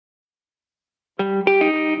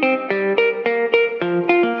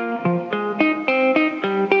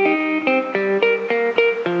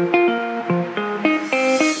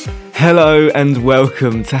Hello and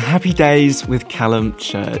welcome to Happy Days with Callum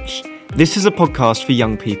Church. This is a podcast for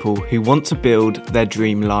young people who want to build their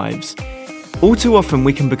dream lives. All too often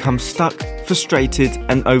we can become stuck, frustrated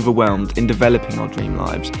and overwhelmed in developing our dream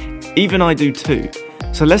lives. Even I do too.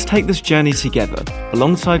 So let's take this journey together,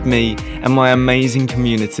 alongside me and my amazing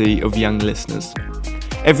community of young listeners.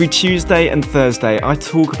 Every Tuesday and Thursday I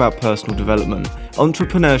talk about personal development,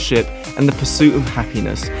 entrepreneurship and the pursuit of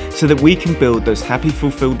happiness so that we can build those happy,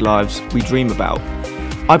 fulfilled lives we dream about.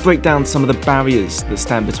 I break down some of the barriers that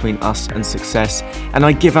stand between us and success, and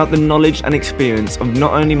I give out the knowledge and experience of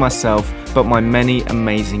not only myself but my many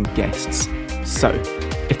amazing guests. So,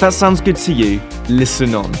 if that sounds good to you,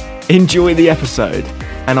 listen on, enjoy the episode,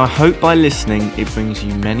 and I hope by listening it brings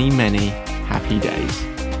you many, many happy days.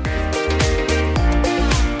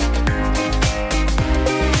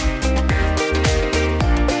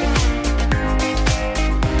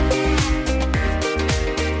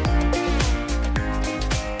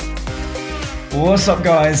 What's up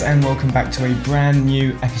guys, and welcome back to a brand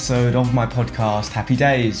new episode of my podcast Happy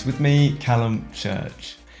Days with me, Callum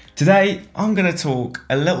Church. Today I'm going to talk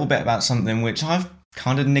a little bit about something which I've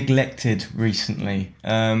kind of neglected recently.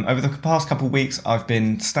 Over the past couple of weeks I've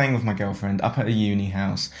been staying with my girlfriend up at a uni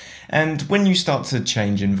house, and when you start to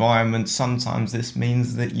change environments, sometimes this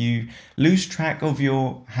means that you lose track of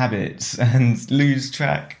your habits and lose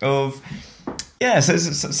track of so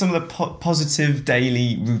some of the positive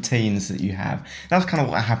daily routines that you have. That's kind of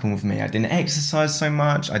what happened with me. I didn't exercise so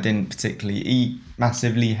much. I didn't particularly eat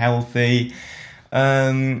massively healthy.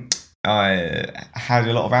 I had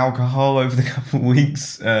a lot of alcohol over the couple of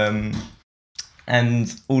weeks, and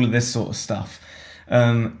all of this sort of stuff.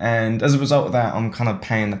 And as a result of that, I'm kind of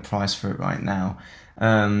paying the price for it right now.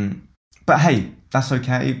 But hey, that's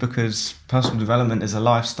okay, because personal development is a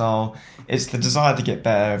lifestyle. It's the desire to get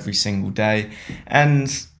better every single day. And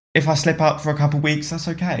if I slip up for a couple of weeks, that's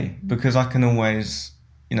okay, because I can always,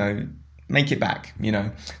 make it back,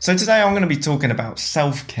 So today I'm going to be talking about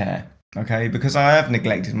self-care, okay? Because I have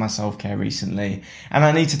neglected my self-care recently, and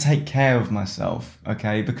I need to take care of myself,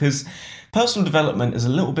 okay? Because personal development is a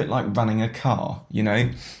little bit like running a car,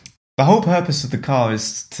 The whole purpose of the car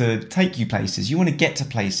is to take you places. You want to get to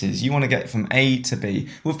places. You want to get from A to B.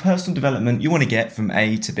 With personal development, you want to get from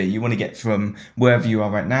A to B. You want to get from wherever you are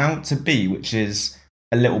right now to B, which is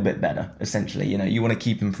a little bit better, essentially. You want to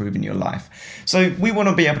keep improving your life. So we want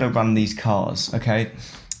to be able to run these cars, okay?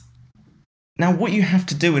 Now, what you have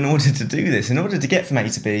to do in order to do this, in order to get from A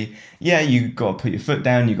to B, you've got to put your foot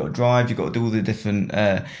down, you've got to drive, you've got to do all the different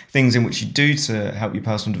things in which you do to help your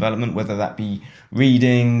personal development, whether that be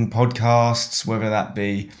reading, podcasts, whether that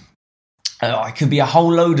be, it could be a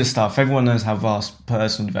whole load of stuff. Everyone knows how vast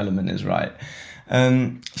personal development is, right?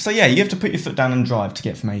 You have to put your foot down and drive to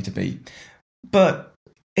get from A to B. But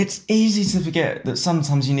it's easy to forget that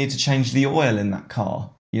sometimes you need to change the oil in that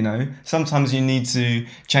car. Sometimes you need to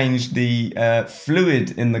change the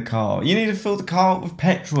fluid in the car. You need to fill the car up with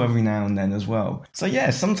petrol every now and then as well. So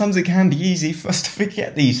sometimes it can be easy for us to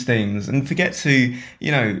forget these things and forget to,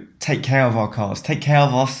 take care of our cars, take care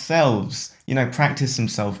of ourselves, practice some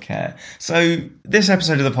self-care. So this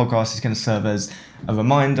episode of the podcast is going to serve as a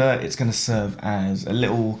reminder. It's going to serve as a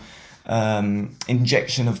little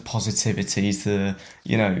injection of positivity to,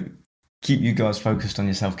 keep you guys focused on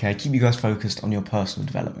your self-care, keep you guys focused on your personal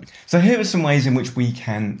development. So here are some ways in which we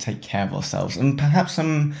can take care of ourselves, and perhaps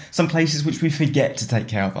some places which we forget to take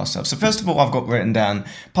care of ourselves. So first of all, I've got written down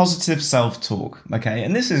positive self-talk, okay?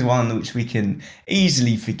 And this is one which we can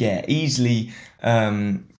easily forget,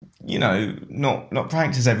 not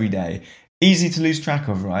practice every day. Easy to lose track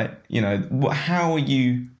of, right? How are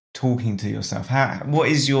you talking to yourself? What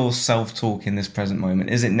is your self-talk in this present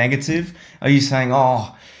moment? Is it negative? Are you saying,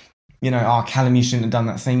 Callum, you shouldn't have done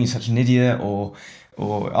that thing, you're such an idiot, or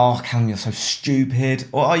Callum, you're so stupid?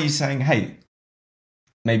 Or are you saying, hey,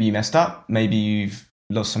 maybe you messed up, maybe you've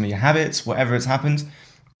lost some of your habits, whatever it's happened,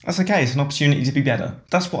 that's okay, it's an opportunity to be better.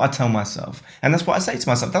 That's what I tell myself, and that's what I say to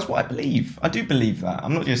myself, that's what I believe. I do believe that,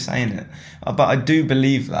 I'm not just saying it, but I do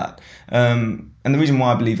believe that. And the reason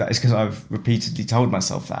why I believe that is because I've repeatedly told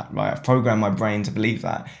myself that, right? I've programmed my brain to believe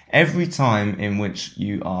that. Every time in which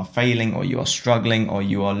you are failing, or you are struggling, or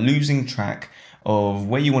you are losing track of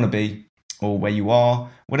where you want to be, or where you are,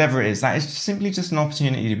 whatever it is, that is simply just an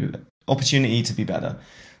opportunity to be better.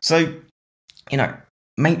 So,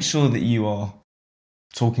 make sure that you are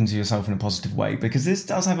talking to yourself in a positive way, because this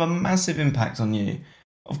does have a massive impact on you.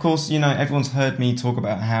 Of course, everyone's heard me talk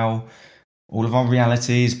about how all of our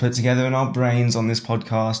reality is put together in our brains on this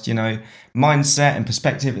podcast. Mindset and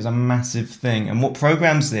perspective is a massive thing. And what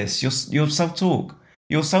programs this? Your self-talk.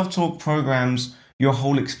 Your self-talk programs your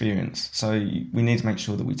whole experience. So we need to make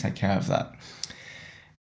sure that we take care of that.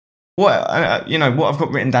 What I've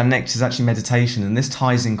got written down next is actually meditation, and this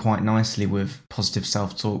ties in quite nicely with positive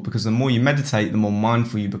self-talk, because the more you meditate, the more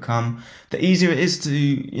mindful you become, the easier it is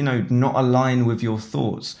to, not align with your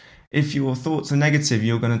thoughts. If your thoughts are negative,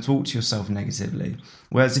 you're going to talk to yourself negatively.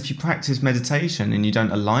 Whereas if you practice meditation and you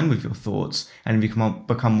don't align with your thoughts and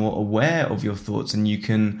become more aware of your thoughts, and you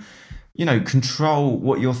can, control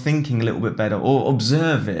what you're thinking a little bit better, or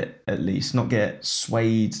observe it at least, not get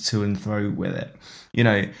swayed to and fro with it.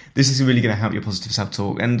 This is really going to help your positive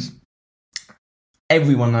self-talk. And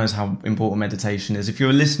everyone knows how important meditation is. If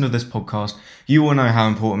you're a listener of this podcast, you will know how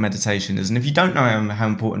important meditation is. And if you don't know how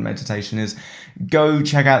important meditation is, go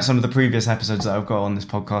check out some of the previous episodes that I've got on this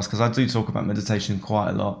podcast, because I do talk about meditation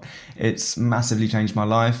quite a lot. It's massively changed my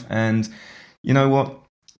life. And you know what?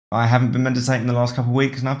 I haven't been meditating the last couple of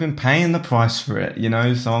weeks, and I've been paying the price for it,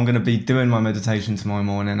 So I'm going to be doing my meditation tomorrow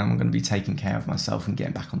morning. I'm going to be taking care of myself and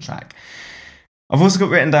getting back on track. I've also got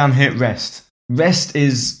written down here, rest. Rest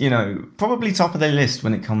is, probably top of their list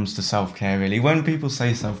when it comes to self-care, really. When people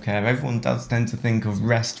say self-care, everyone does tend to think of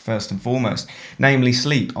rest first and foremost, namely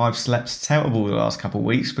sleep. I've slept terrible the last couple of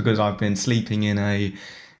weeks because I've been sleeping in a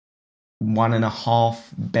 1.5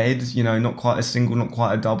 bed, not quite a single, not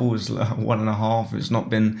quite a double, it's 1.5. It's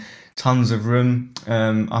not been tons of room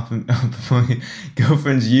up in my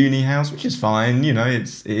girlfriend's uni house, which is fine,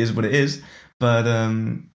 it is what it is. But I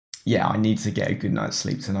need to get a good night's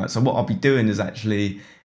sleep tonight. So what I'll be doing is actually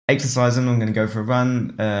exercising. I'm going to go for a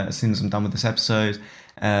run as soon as I'm done with this episode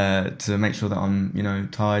to make sure that I'm,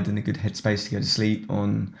 tired and in a good headspace to go to sleep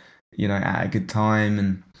on, at a good time,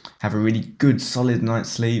 and have a really good solid night's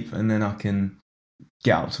sleep. And then I can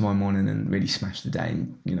get up tomorrow morning and really smash the day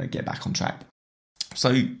and, get back on track.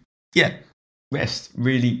 So yeah, rest,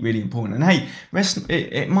 really, really important. And hey, rest,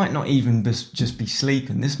 it might not even just be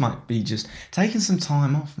sleeping. This might be just taking some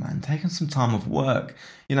time off, man. Taking some time off work,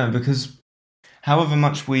 because however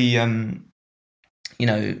much we,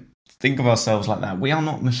 think of ourselves like that, we are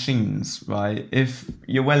not machines, right? If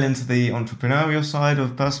you're well into the entrepreneurial side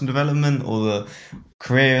of personal development, or the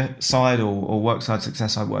career side, or work side,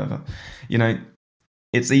 success side, whatever,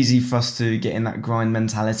 it's easy for us to get in that grind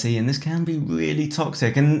mentality, and this can be really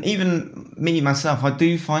toxic. And even me, myself, I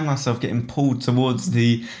do find myself getting pulled towards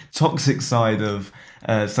the toxic side of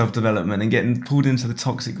self-development and getting pulled into the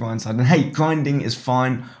toxic grind side. And hey, grinding is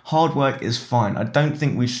fine. Hard work is fine. I don't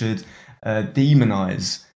think we should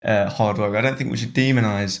demonize hard work. I don't think we should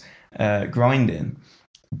demonize grinding.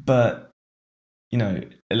 But,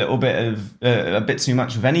 a bit too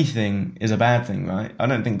much of anything is a bad thing, right? I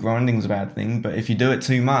don't think grinding is a bad thing, but if you do it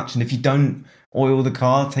too much, and if you don't oil the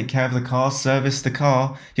car, take care of the car, service the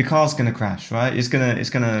car, your car's going to crash, right? It's going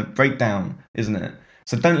to break down, isn't it?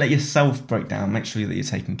 So don't let yourself break down. Make sure that you're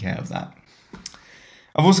taking care of that.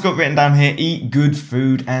 I've also got written down here, eat good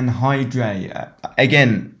food and hydrate.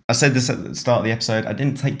 Again, I said this at the start of the episode, I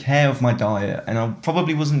didn't take care of my diet, and I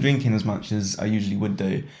probably wasn't drinking as much as I usually would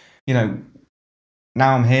do.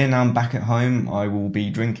 Now I'm here, now I'm back at home, I will be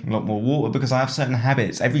drinking a lot more water because I have certain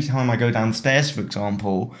habits. Every time I go downstairs, for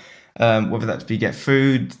example, whether that's be get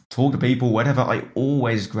food, talk to people, whatever, I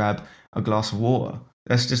always grab a glass of water.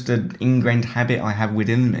 That's just an ingrained habit I have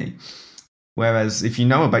within me. Whereas if you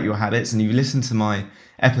know about your habits and you listen to my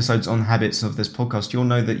episodes on habits of this podcast, you'll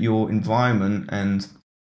know that your environment and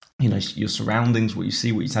your surroundings, what you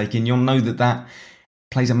see, what you take in, you'll know that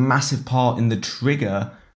plays a massive part in the trigger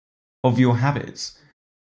of your habits.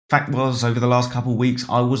 Fact was, over the last couple of weeks,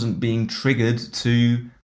 I wasn't being triggered to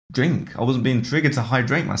drink. I wasn't being triggered to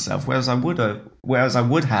hydrate myself, whereas I would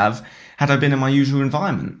have had I been in my usual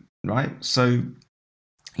environment, right? So,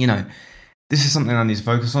 this is something I need to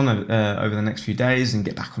focus on over the next few days and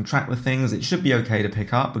get back on track with things. It should be okay to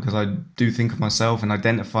pick up, because I do think of myself and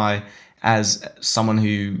identify as someone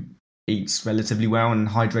who eats relatively well and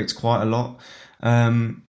hydrates quite a lot.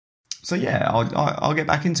 So yeah, I'll get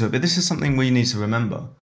back into it. But this is something we need to remember.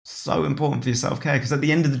 So important for your self-care, because at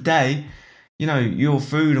the end of the day, your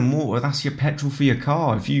food and water, that's your petrol for your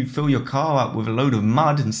car. If you fill your car up with a load of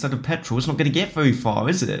mud instead of petrol, it's not going to get very far,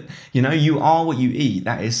 is it? You are what you eat.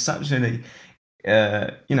 That is such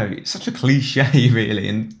such a cliche, really,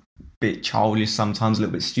 and a bit childish sometimes, a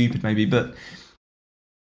little bit stupid maybe, but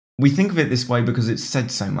we think of it this way because it's said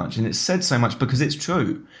so much, and it's said so much because it's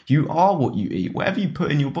true. You are what you eat. Whatever you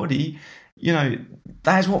put in your body,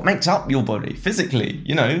 that is what makes up your body physically.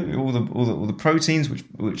 All the proteins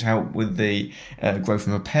which help with the growth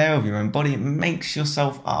and repair of your own body. It makes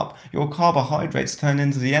yourself up. Your carbohydrates turn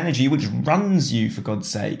into the energy which runs you, for God's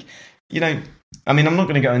sake. I mean, I'm not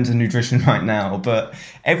going to go into nutrition right now, but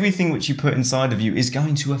everything which you put inside of you is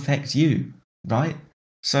going to affect you, right?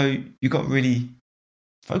 So you've got to really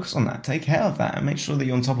focus on that, take care of that, and make sure that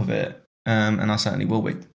you're on top of it. And I certainly will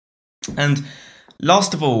be. And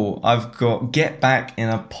last of all, I've got get back in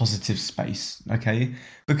a positive space, okay?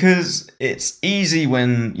 Because it's easy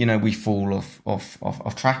when, we fall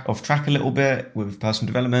off track a little bit with personal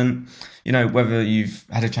development. Whether you've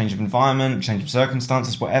had a change of environment, change of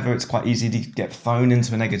circumstances, whatever, it's quite easy to get thrown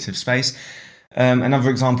into a negative space.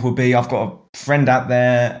 Another example would be, I've got a friend out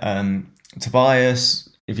there, Tobias.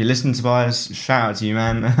 If you listen, Tobias, shout out to you,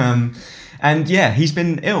 man. And yeah, he's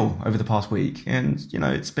been ill over the past week, and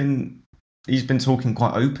he's been talking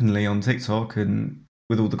quite openly on TikTok and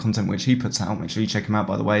with all the content which he puts out. Make sure you check him out,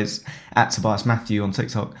 by the way. It's at Tobias Matthew on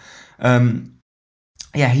TikTok.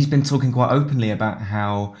 He's been talking quite openly about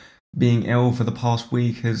how being ill for the past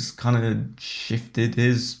week has kind of shifted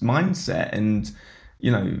his mindset and,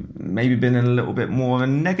 maybe been in a little bit more of a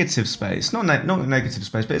negative space. Not a negative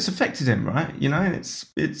space, but it's affected him, right?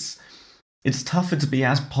 It's tougher to be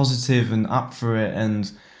as positive and up for it,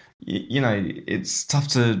 and it's tough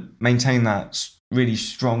to maintain that really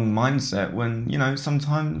strong mindset when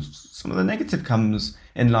sometimes some of the negative comes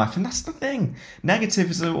in life. And that's the thing,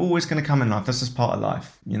 negatives are always going to come in life. That's just part of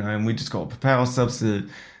life, and we just got to prepare ourselves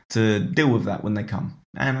to deal with that when they come.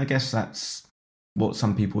 And I guess that's what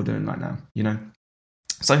some people are doing right now,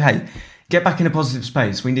 So hey, get back in a positive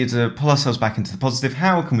space. We need to pull ourselves back into the positive.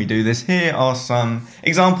 How can we do this? Here are some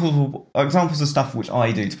examples of stuff which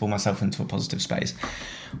I do to pull myself into a positive space.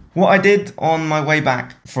 What I did on my way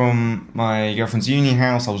back from my girlfriend's uni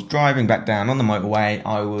house, I was driving back down on the motorway.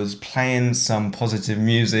 I was playing some positive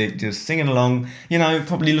music, just singing along,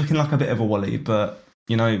 probably looking like a bit of a wally, but,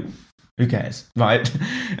 who cares, right?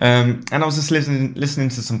 And I was just listening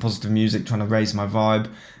to some positive music, trying to raise my vibe,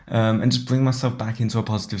 and just bring myself back into a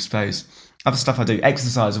positive space. Other stuff I do,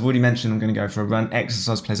 exercise. I've already mentioned I'm going to go for a run.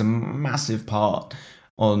 Exercise plays a massive part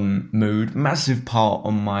on mood, massive part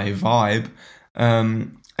on my vibe.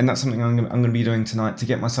 And that's something I'm going to be doing tonight to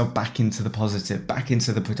get myself back into the positive, back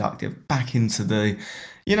into the productive, back into the,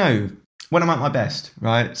 when I'm at my best,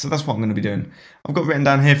 right? So that's what I'm going to be doing. I've got written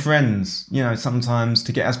down here, friends. Sometimes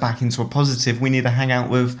to get us back into a positive, we need to hang out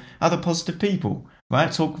with other positive people,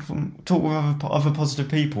 right? Talk with other positive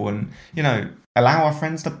people, and allow our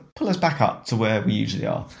friends to pull us back up to where we usually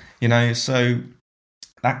are. So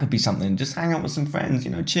that could be something. Just hang out with some friends.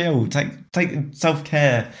 Chill. Take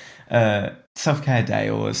self-care day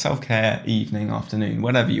or a self-care evening, afternoon,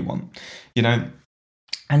 whatever you want.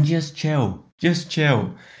 And just chill.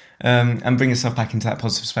 And bring yourself back into that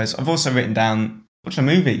positive space. I've also written down, watch a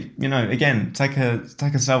movie, again, take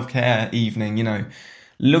a self-care evening,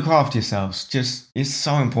 look after yourselves. It's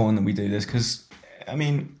so important that we do this because,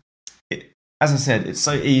 as I said, it's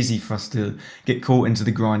so easy for us to get caught into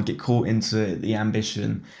the grind, get caught into the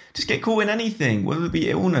ambition, just get caught in anything, whether it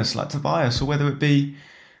be illness like Tobias or whether it be,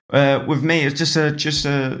 with me, it's just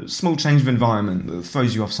a small change of environment that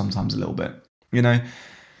throws you off sometimes a little bit,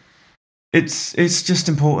 It's just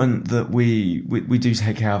important that we do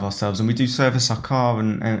take care of ourselves and we do service our car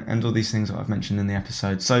and all these things that I've mentioned in the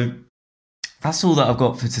episode. So that's all that I've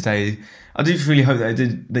got for today. I do really hope that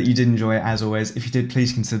you did enjoy it, as always. If you did,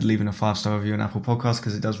 please consider leaving a 5-star review on Apple Podcasts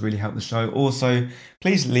because it does really help the show. Also,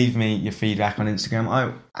 please leave me your feedback on Instagram.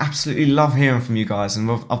 I absolutely love hearing from you guys, and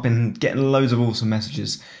I've been getting loads of awesome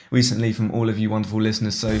messages recently from all of you wonderful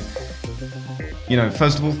listeners. So,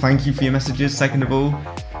 first of all, thank you for your messages. Second of all,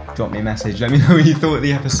 drop me a message. Let me know what you thought of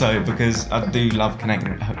the episode because I do love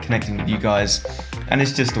connecting with you guys, and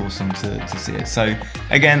it's just awesome to see it. So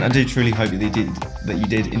again, I do truly hope that you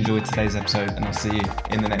did enjoy today's episode, and I'll see you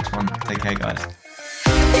in the next one. Take care, guys.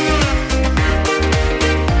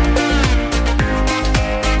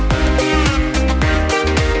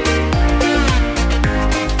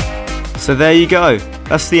 So there you go.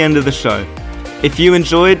 That's the end of the show. If you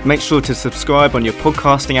enjoyed, make sure to subscribe on your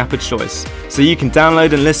podcasting app of choice so you can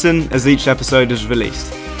download and listen as each episode is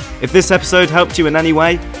released. If this episode helped you in any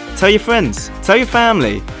way, tell your friends, tell your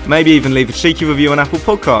family, maybe even leave a cheeky review on Apple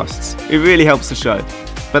Podcasts. It really helps the show.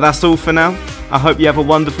 But that's all for now. I hope you have a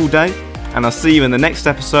wonderful day, and I'll see you in the next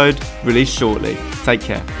episode, released shortly. Take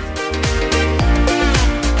care.